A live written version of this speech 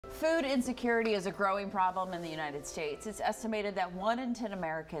Food insecurity is a growing problem in the United States. It's estimated that 1 in 10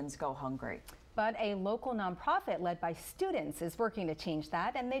 Americans go hungry. But a local nonprofit led by students is working to change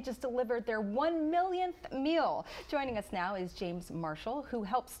that, and they just delivered their 1 millionth meal. Joining us now is James Marshall, who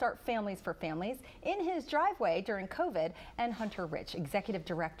helped start Families for Families in his driveway during COVID, and Hunter Rich, Executive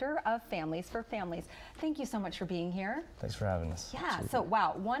Director of Families for Families. Thank you so much for being here. Thanks for having us. Yeah, so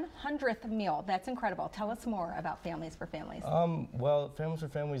wow, 100th meal. That's incredible. Tell us more about Families for Families. Well, Families for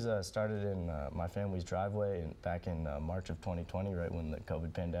Families started in my family's driveway back in March of 2020, right when the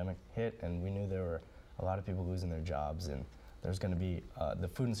COVID pandemic hit, and we knew there were a lot of people losing their jobs, and there's going to be the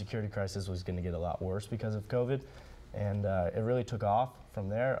food insecurity crisis was going to get a lot worse because of COVID, and it really took off from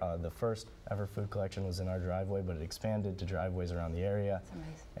there. The first ever food collection was in our driveway, but it expanded to driveways around the area,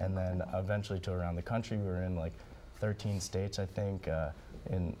 and then eventually to around the country. We were in like 13 states, I think,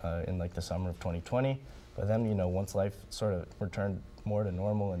 in like the summer of 2020. But then, you know, once life sort of returned more to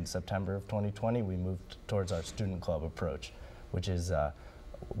normal in September of 2020, we moved towards our student club approach, which is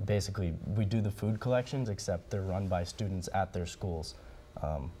basically, we do the food collections, except they're run by students at their schools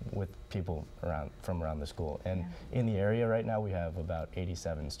with people from around the school. And in the area right now, we have about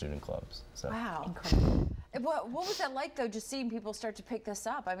 87 student clubs. So. Wow. Incredible. What was that like, though, just seeing people start to pick this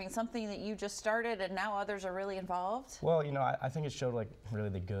up? I mean, something that you just started and now others are really involved? Well, you know, I think it showed like really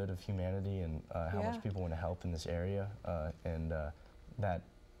the good of humanity and how much people want to help in this area. And that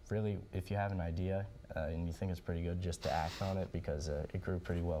really, if you have an idea and you think it's pretty good, just to act on it, because it grew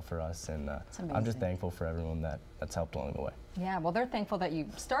pretty well for us, and I'm just thankful for everyone that's helped along the way. Yeah, well, they're thankful that you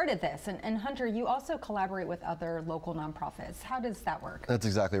started this. And Hunter, you also collaborate with other local nonprofits. How does that work? That's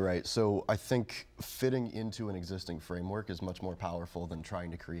exactly right. So I think fitting into an existing framework is much more powerful than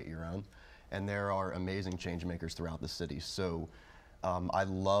trying to create your own. And there are amazing change makers throughout the city. So I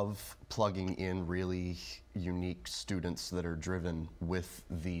love plugging in really unique students that are driven with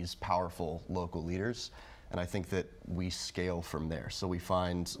these powerful local leaders, and I think that we scale from there. So we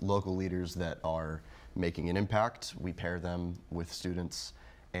find local leaders that are making an impact, we pair them with students,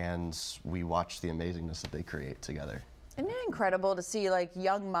 and we watch the amazingness that they create together. Isn't it incredible to see like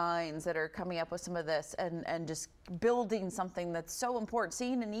young minds that are coming up with some of this and just building something that's so important,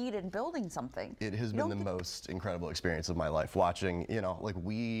 seeing a need and building something? It has been the most incredible experience of my life, watching, you know, like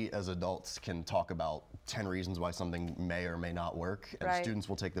we as adults can talk about 10 reasons why something may or may not work, and students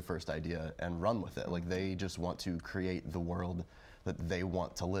will take the first idea and run with it. Like they just want to create the world that they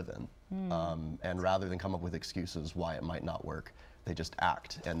want to live in. And rather than come up with excuses why it might not work, they just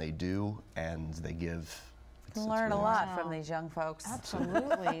act, and they do, and they give. Learn a lot from these young folks.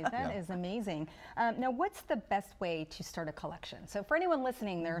 Absolutely, that is amazing. Now, what's the best way to start a collection? So for anyone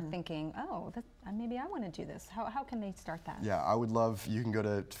listening, they're thinking, oh, maybe I want to do this. How can they start that? Yeah, I would love, you can go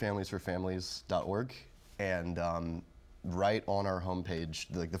to families4families.org, and right on our homepage,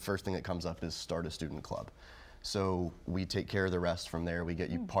 the first thing that comes up is start a student club. So we take care of the rest from there. We get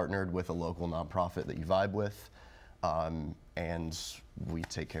you partnered with a local nonprofit that you vibe with. And we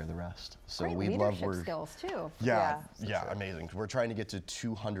take care of the rest. So great leadership skills too. Yeah, amazing. We're trying to get to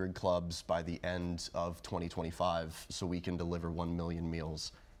 200 clubs by the end of 2025, so we can deliver 1 million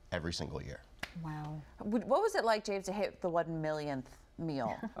meals every single year. Wow. What was it like, James, to hit the 1 millionth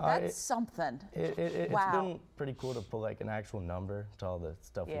meal? That's something. It's been pretty cool to put like an actual number to all the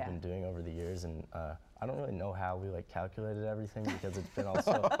stuff we've been doing over the years, and I don't really know how we like calculated everything, because it's been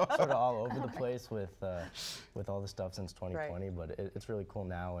also sort of all over the place with all the stuff since 2020. But it's really cool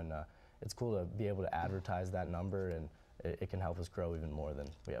now, and it's cool to be able to advertise that number, and it can help us grow even more than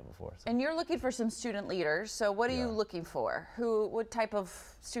we have before. So. And you're looking for some student leaders. So what are you looking for? What type of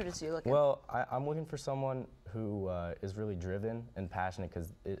students are you looking for? Well, I'm looking for someone who is really driven and passionate,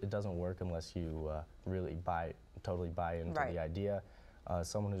 because it doesn't work unless you really totally buy into the idea.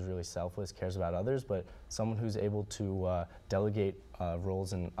 Someone who's really selfless, cares about others, but someone who's able to delegate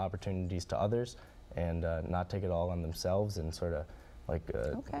roles and opportunities to others, and not take it all on themselves, and sort of like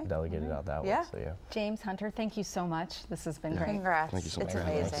delegate it out that way. So, James, Hunter, thank you so much. This has been great. Congrats. Thank you so much. It's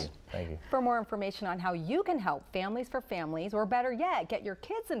amazing. Thank you. For more information on how you can help Families for Families, or better yet, get your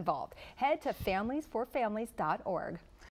kids involved, head to families4families.org.